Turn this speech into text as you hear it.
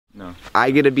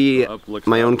I get to be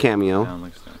my own cameo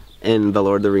in the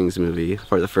Lord of the Rings movie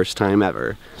for the first time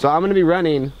ever. So I'm gonna be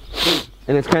running,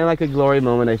 and it's kind of like a glory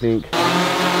moment, I think.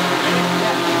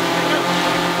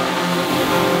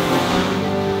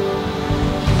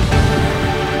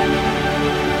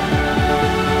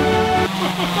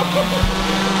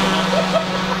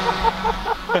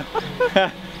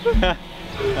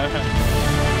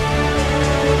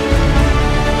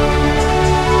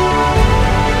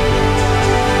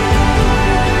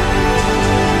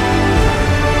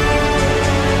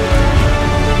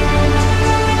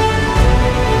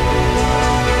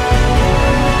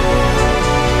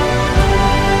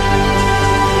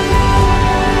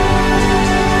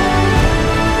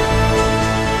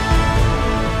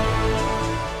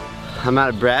 I'm out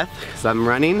of breath because I'm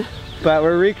running, but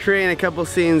we're recreating a couple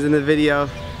scenes in the video.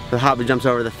 The Hobbit jumps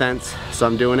over the fence, so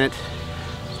I'm doing it.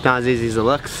 It's not as easy as it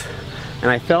looks.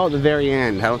 And I fell at the very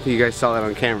end. I don't think you guys saw that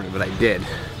on camera, but I did.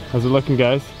 How's it looking,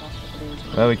 guys?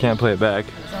 Well, we can't play it back,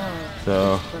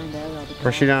 so...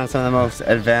 We're shooting on some of the most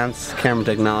advanced camera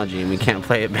technology and we can't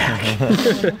play it back.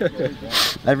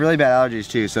 I have really bad allergies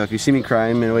too, so if you see me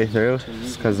crying midway through,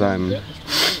 it's because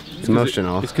it's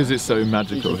emotional. It's because it's so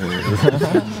magical here.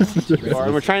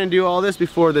 We're trying to do all this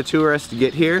before the tourists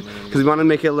get here because we want to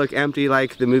make it look empty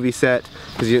like the movie set,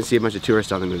 because you didn't see a bunch of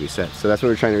tourists on the movie set. So that's what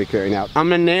we're trying to recreate right now. I'm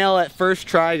gonna nail it first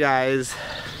try, guys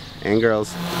and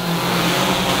girls.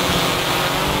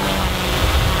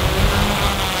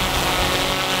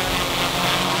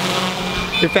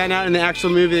 We found out in the actual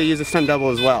movie they use a stunt double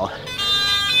as well.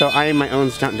 So I am my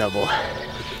own stunt double.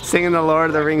 Singing the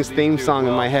Lord of the Rings theme song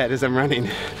in my head as I'm running.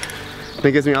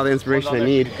 It gives me all the inspiration I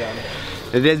need.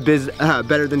 It is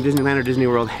better than Disneyland or Disney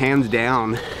World, hands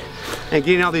down. And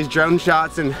getting all these drone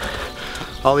shots and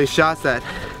all these shots that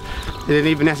they didn't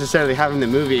even necessarily have in the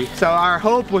movie. So our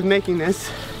hope with making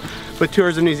this with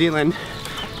Tourism New Zealand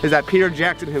is that Peter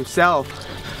Jackson himself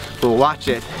will watch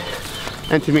it.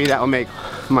 And to me that will make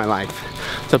my life.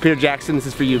 So Peter Jackson, this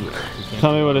is for you.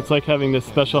 Tell me what it's like having this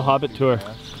special Hobbit tour.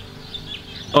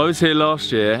 I was here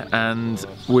last year and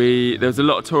there was a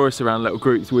lot of tourists around, little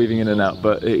groups weaving in and out,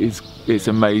 but it's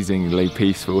amazingly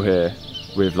peaceful here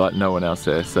with like no one else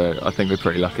here, so I think we're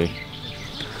pretty lucky.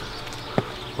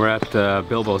 We're at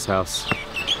Bilbo's house.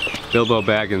 Bilbo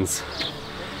Baggins.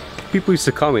 People used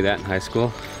to call me that in high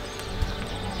school.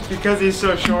 Because he's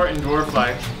so short and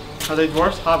dwarf-like. Are they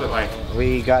dwarfs? Hobbit-like.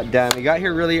 We got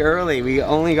here really early. We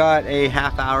only got a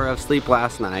half hour of sleep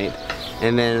last night.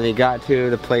 And then we got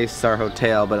to the place, our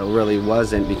hotel, but it really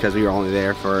wasn't because we were only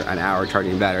there for an hour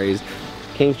charging batteries.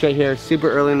 Came straight here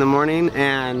super early in the morning,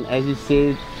 and as you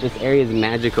see, this area is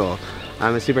magical.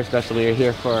 It's super special. We were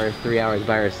here for 3 hours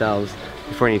by ourselves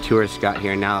before any tourists got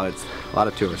here. Now it's a lot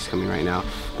of tourists coming right now.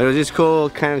 But it was just cool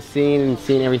kind of seeing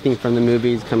everything from the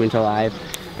movies coming to life.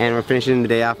 And we're finishing the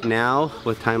day off now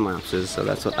with time lapses, so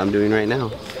that's what I'm doing right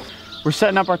now. We're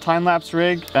setting up our time-lapse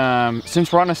rig.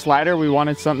 Since we're on a slider, we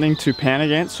wanted something to pan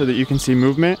against so that you can see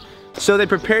movement. So they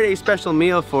prepared a special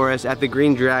meal for us at the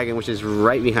Green Dragon, which is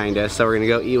right behind us, so we're gonna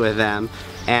go eat with them.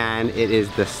 And it is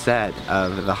the set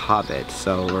of The Hobbit,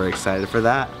 so we're excited for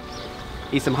that.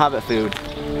 Eat some Hobbit food.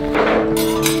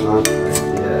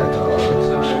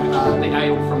 The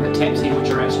ale from the taps here,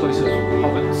 which are exclusive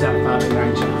Hobbit South Farming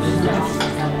range.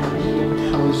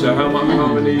 So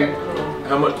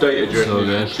how much data do you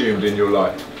consumed in your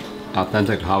life?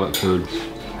 Authentic Hobbit food.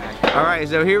 Alright,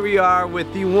 so here we are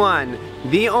with the one,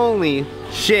 the only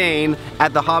Shane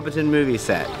at the Hobbiton Movie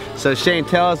Set. So Shane,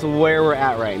 tell us where we're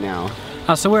at right now.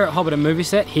 So we're at Hobbiton Movie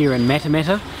Set here in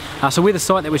Matamata. So we're the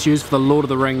site that was used for the Lord of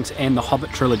the Rings and the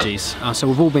Hobbit trilogies. So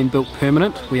we've all been built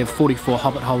permanent. We have 44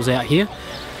 Hobbit holes out here.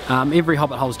 Every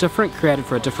Hobbit hole is different, created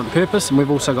for a different purpose, and we've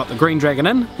also got the Green Dragon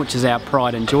Inn, which is our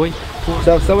pride and joy.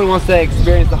 So if someone wants to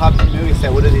experience the Hobbiton Movie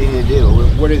Set, what do they need to do?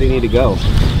 Where do they need to go?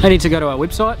 They need to go to our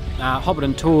website,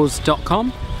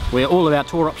 hobbitontours.com, where all of our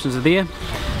tour options are there.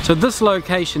 So this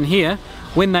location here,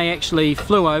 when they actually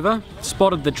flew over,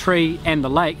 spotted the tree and the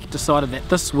lake, decided that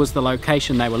this was the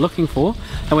location they were looking for.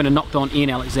 They went and knocked on Ian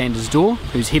Alexander's door,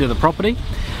 who's head of the property,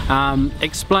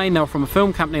 explained they were from a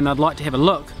film company and they'd like to have a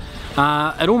look.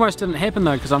 It almost didn't happen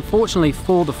though, because unfortunately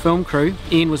for the film crew,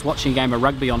 Ian was watching a game of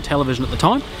rugby on television at the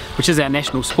time, which is our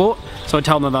national sport, so I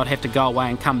told them they'd have to go away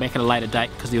and come back at a later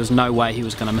date because there was no way he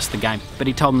was going to miss the game. But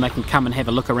he told them they can come and have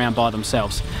a look around by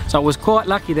themselves. So it was quite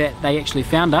lucky that they actually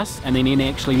found us and then Ian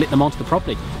actually let them onto the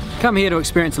property. Come here to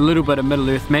experience a little bit of Middle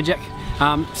Earth magic.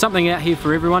 Something out here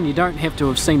for everyone. You don't have to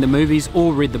have seen the movies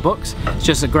or read the books. It's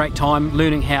just a great time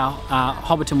learning how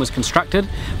Hobbiton was constructed,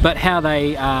 but how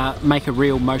they make a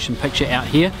real motion picture out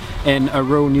here in a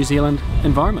rural New Zealand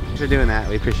environment. Thanks for doing that,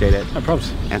 we appreciate it. No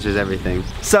problems. Answers everything.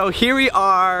 So here we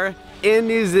are in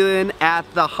New Zealand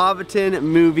at the Hobbiton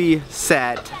Movie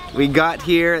Set. We got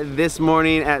here this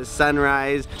morning at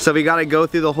sunrise, so we got to go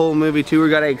through the whole movie tour.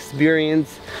 We got to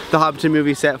experience the Hobbiton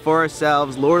Movie Set for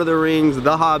ourselves. Lord of the Rings,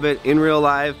 The Hobbit in real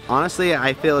life. Honestly,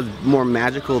 I feel it's more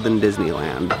magical than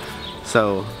Disneyland.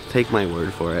 So take my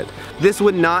word for it. This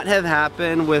would not have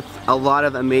happened with a lot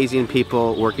of amazing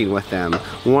people working with them.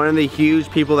 One of the huge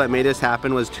people that made this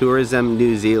happen was Tourism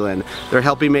New Zealand. They're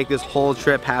helping make this whole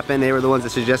trip happen. They were the ones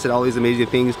that suggested all these amazing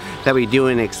things that we do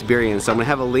and experience. So I'm gonna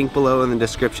have a link below in the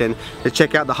description to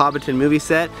check out the Hobbiton Movie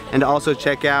Set and to also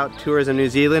check out Tourism New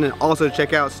Zealand and also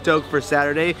check out Stoked for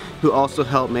Saturday, who also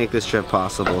helped make this trip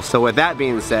possible. So with that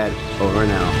being said, over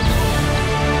now.